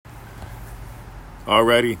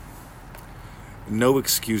Alrighty. No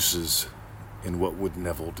excuses in What Would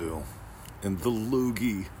Neville Do? And the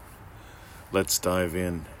loogie. Let's dive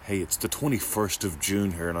in. Hey, it's the 21st of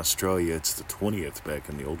June here in Australia. It's the 20th back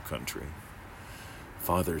in the old country.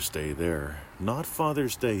 Father's Day there. Not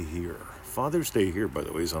Father's Day here. Father's Day here, by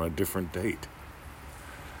the way, is on a different date.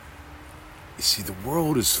 You see, the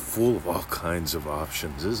world is full of all kinds of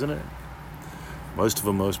options, isn't it? Most of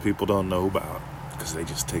them most people don't know about because they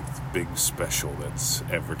just take the big special that's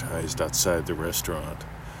advertised outside the restaurant.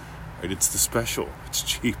 Right? It's the special. It's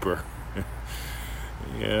cheaper.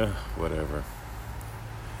 Yeah, whatever.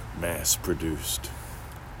 Mass-produced.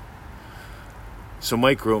 So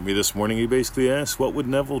Mike wrote me this morning. He basically asked, what would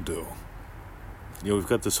Neville do? You know, we've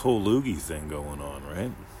got this whole loogie thing going on,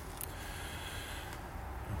 right?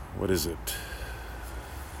 What is it?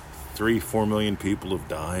 3-4 million people have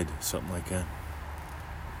died, something like that.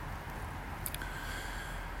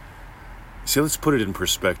 See, let's put it in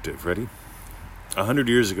perspective. Ready? 100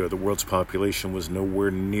 years ago, the world's population was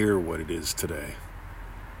nowhere near what it is today.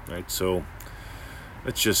 Right? So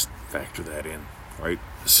let's just factor that in. Right?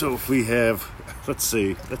 So if we have,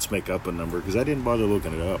 let's make up a number because I didn't bother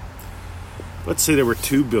looking it up. Let's say there were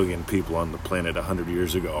 2 billion people on the planet 100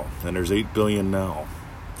 years ago, and there's 8 billion now.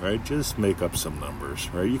 Right? Just make up some numbers.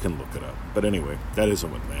 Right? You can look it up. But anyway, that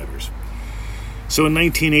isn't what matters. So in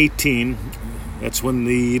 1918, that's when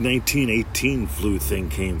the 1918 flu thing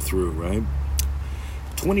came through, right?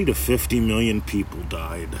 20 to 50 million people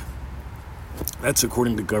died. That's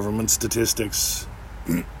according to government statistics.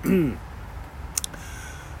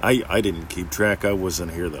 I didn't keep track. I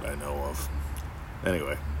wasn't here that I know of.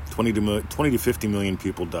 Anyway, 20 to 50 million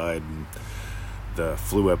people died in the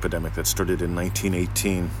flu epidemic that started in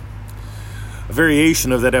 1918. A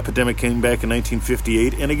variation of that epidemic came back in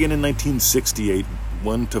 1958 and again in 1968.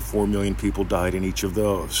 1 to 4 million people died in each of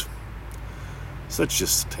those. So let's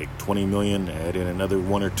just take 20 million, add in another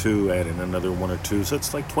 1 or 2, add in another 1 or 2. So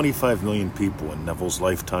it's like 25 million people in Neville's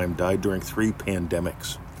lifetime died during 3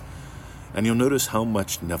 pandemics. And you'll notice how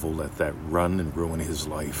much Neville let that run and ruin his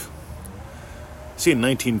life. See, in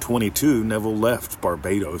 1922, Neville left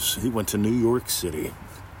Barbados. He went to New York City.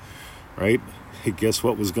 Right? Hey, guess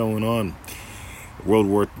what was going on? World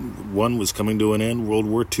War I was coming to an end. World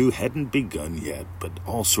War II hadn't begun yet, but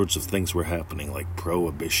all sorts of things were happening, like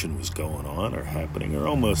Prohibition was going on, or happening, or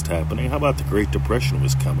almost happening. How about the Great Depression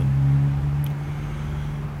was coming?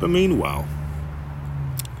 But meanwhile,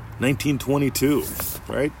 1922,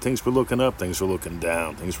 right? Things were looking up, things were looking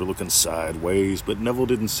down, things were looking sideways, but Neville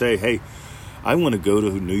didn't say, hey, I want to go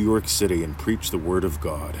to New York City and preach the Word of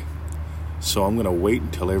God. So I'm going to wait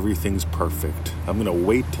until everything's perfect. I'm going to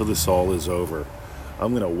wait till this all is over.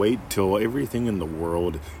 I'm going to wait till everything in the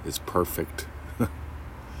world is perfect.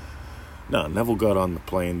 No, Neville got on the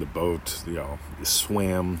plane, the boat, he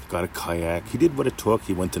swam, got a kayak. He did what it took.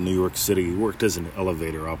 He went to New York City. He worked as an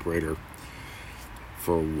elevator operator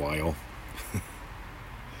for a while.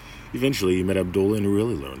 Eventually, he met Abdullah and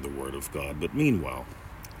really learned the Word of God. But meanwhile,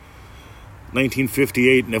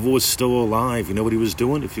 1958, Neville was still alive. You know what he was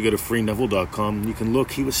doing? If you go to freeneville.com, you can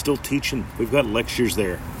look. He was still teaching. We've got lectures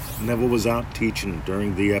there. Neville was out teaching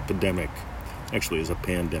during the epidemic. Actually, it was a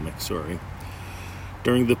pandemic, sorry.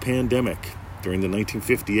 During the pandemic, during the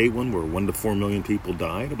 1958 one, where 1 to 4 million people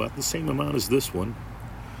died, about the same amount as this one,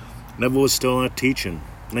 Neville was still out teaching.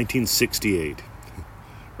 1968.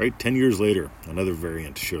 Right? 10 years later, another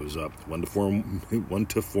variant shows up. 1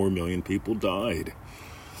 to 4 million people died.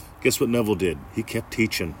 Guess what Neville did? He kept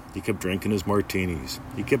teaching. He kept drinking his martinis.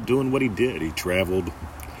 He kept doing what he did. He traveled.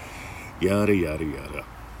 Yada, yada, yada.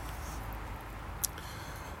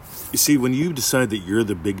 You see, when you decide that you're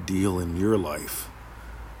the big deal in your life,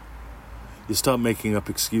 you stop making up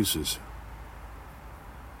excuses.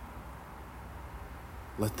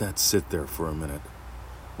 Let that sit there for a minute.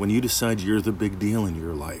 When you decide you're the big deal in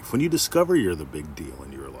your life, when you discover you're the big deal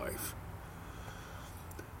in your life,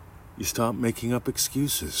 you stop making up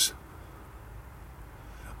excuses.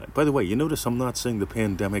 By the way, you notice I'm not saying the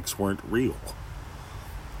pandemics weren't real.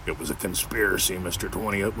 It was a conspiracy, Mr.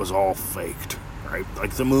 20. It was all faked, right?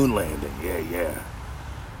 Like the moon landing. Yeah.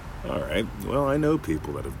 All right. Well, I know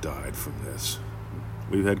people that have died from this.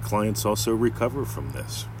 We've had clients also recover from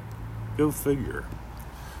this. Go figure.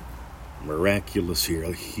 Miraculous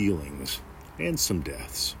healings and some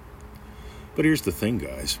deaths. But here's the thing,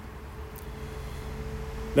 guys.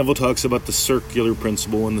 Neville talks about the circular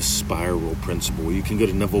principle and the spiral principle. You can go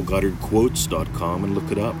to NevilleGoddardQuotes.com and look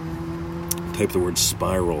it up. Type the word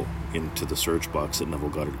spiral into the search box at Neville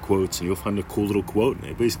Goddard Quotes, and you'll find a cool little quote. And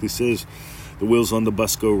it basically says, the wheels on the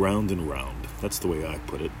bus go round and round. That's the way I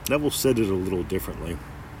put it. Neville said it a little differently.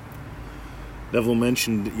 Neville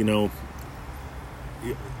mentioned,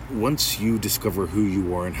 once you discover who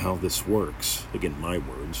you are and how this works, again, my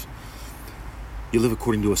words, you live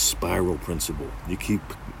according to a spiral principle. You keep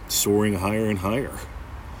soaring higher and higher.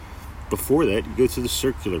 Before that, you go through the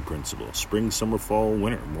circular principle. Spring, summer, fall,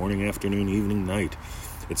 winter, morning, afternoon, evening, night.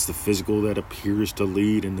 It's the physical that appears to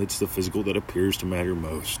lead, and it's the physical that appears to matter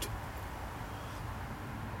most.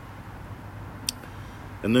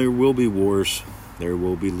 And there will be wars. There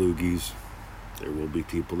will be loogies. There will be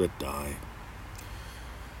people that die.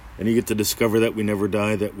 And you get to discover that we never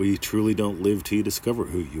die, that we truly don't live till you discover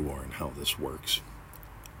who you are and how this works.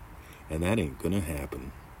 And that ain't gonna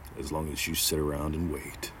happen as long as you sit around and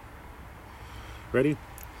wait. Ready?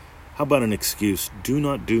 How about an excuse? Do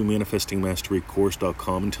not do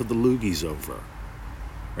ManifestingMasteryCourse.com until the loogie's over.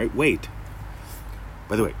 Right? Wait.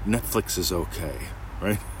 By the way, Netflix is okay,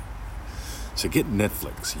 right? So get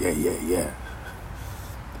Netflix. Yeah.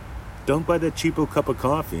 Don't buy that cheapo cup of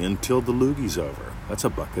coffee until the loogie's over. That's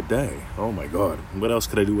 $1 a day. Oh my God. What else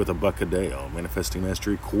could I do with $1 a day? Oh,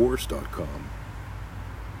 ManifestingMasteryCourse.com.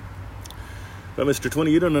 But Mr.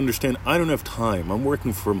 20, you don't understand. I don't have time. I'm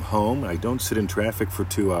working from home. I don't sit in traffic for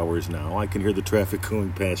 2 hours now. I can hear the traffic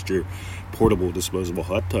going past your portable disposable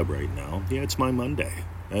hot tub right now. Yeah, it's my Monday.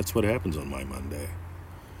 That's what happens on my Monday.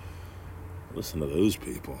 Listen to those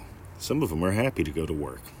people. Some of them are happy to go to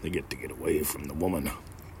work. They get to get away from the woman.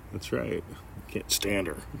 That's right. Can't stand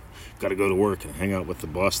her. Got to go to work and hang out with the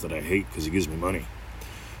boss that I hate because he gives me money.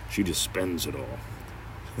 She just spends it all.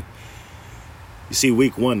 You see,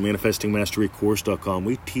 week 1, ManifestingMasteryCourse.com,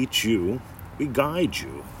 we teach you, we guide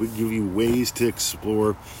you, we give you ways to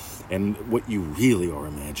explore and what you really are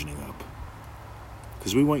imagining up.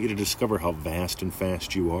 Because we want you to discover how vast and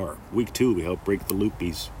fast you are. Week 2, we help break the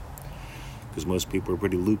loopies. Because most people are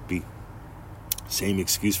pretty loopy. Same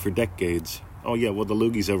excuse for decades. Oh yeah, well the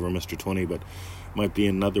loogie's over, Mr. 20, but might be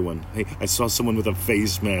another one. Hey, I saw someone with a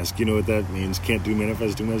face mask. You know what that means? Can't do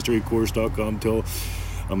ManifestingMasteryCourse.com till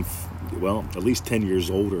I'm, at least 10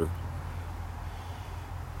 years older.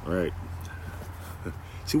 All right.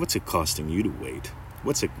 See, what's it costing you to wait?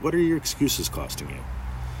 What are your excuses costing you?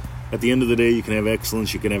 At the end of the day, you can have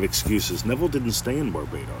excellence, you can have excuses. Neville didn't stay in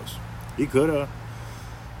Barbados. He could have.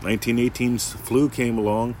 1918's flu came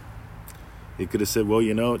along. He could have said, well,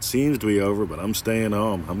 it seems to be over, but I'm staying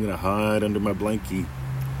home. I'm going to hide under my blankie.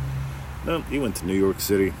 No, he went to New York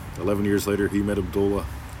City. 11 years later, he met Abdullah.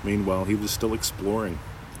 Meanwhile, he was still exploring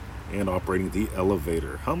and operating the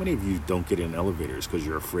elevator. How many of you don't get in elevators because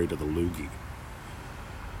you're afraid of the loogie?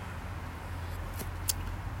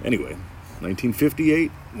 Anyway,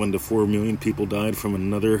 1958, 1 to 4 million people died from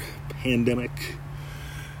another pandemic.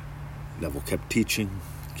 Neville kept teaching,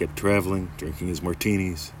 kept traveling, drinking his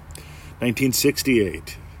martinis.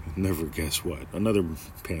 1968, never guess what, another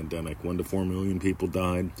pandemic, 1 to 4 million people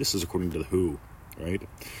died. This is according to the WHO, right?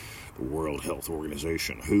 The World Health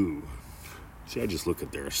Organization, WHO. See, I just look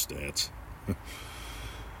at their stats.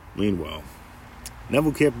 Meanwhile,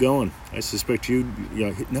 Neville kept going. I suspect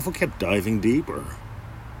Neville kept diving deeper.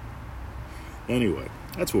 Anyway,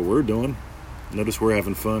 that's what we're doing. Notice we're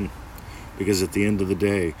having fun. Because at the end of the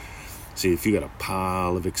day, see, if you got a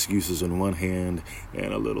pile of excuses on one hand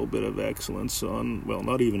and a little bit of excellence on,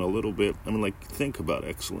 not even a little bit. Think about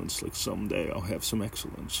excellence. Someday I'll have some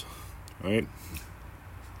excellence. Right?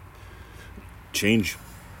 Change.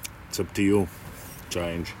 It's up to you.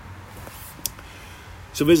 Change.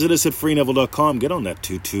 So visit us at freeneville.com. Get on that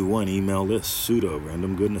 221 email list. Pseudo,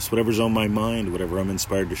 random goodness. Whatever's on my mind, whatever I'm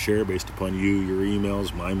inspired to share based upon you, your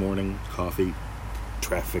emails, my morning, coffee,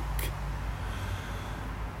 traffic.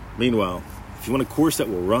 Meanwhile, if you want a course that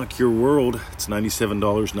will rock your world, it's $97,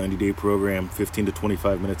 90-day program, 15 to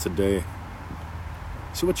 25 minutes a day.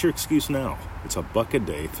 So what's your excuse now? It's $1 a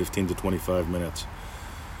day, 15 to 25 minutes.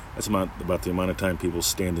 That's about the amount of time people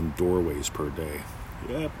stand in doorways per day.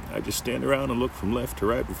 Yeah, I just stand around and look from left to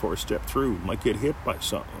right before I step through. Might get hit by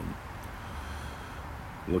something.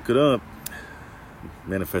 Look it up.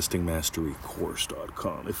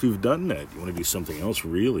 ManifestingMasteryCourse.com. If you've done that, you want to do something else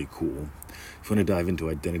really cool. If you want to dive into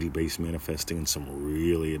identity-based manifesting in some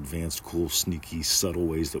really advanced, cool, sneaky, subtle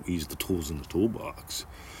ways that we use the tools in the toolbox,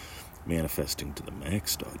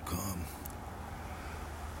 ManifestingToTheMax.com.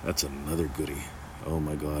 That's another goodie. Oh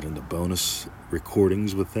my God, and the bonus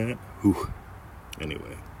recordings with that? Whew.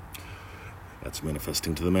 Anyway, that's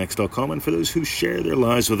ManifestingToTheMax.com. And for those who share their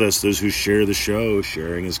lives with us, those who share the show,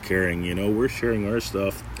 sharing is caring. We're sharing our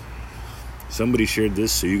stuff. Somebody shared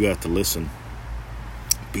this, so you got to listen.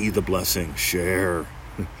 Be the blessing. Share.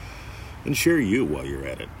 And share you while you're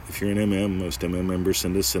at it. If you're an MM, most MM members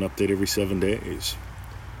send us an update every 7 days.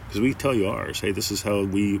 Because we tell you ours. Hey, this is how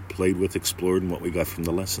we played with, explored, and what we got from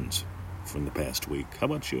the lessons from the past week. How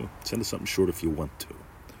about you? Send us something short if you want to.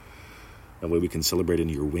 That way we can celebrate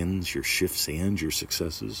any your wins, your shifts, and your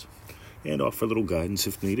successes, and offer a little guidance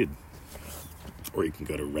if needed. Or you can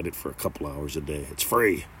go to Reddit for a couple hours a day. It's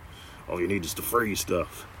free. All you need is the free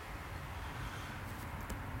stuff.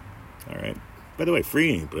 All right. By the way,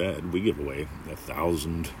 free ain't bad. We give away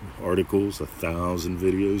 1,000 articles, 1,000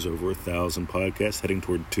 videos, over 1,000 podcasts, heading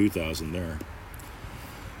toward 2,000 there.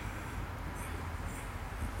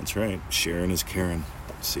 That's right. Sharing is caring.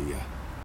 See ya.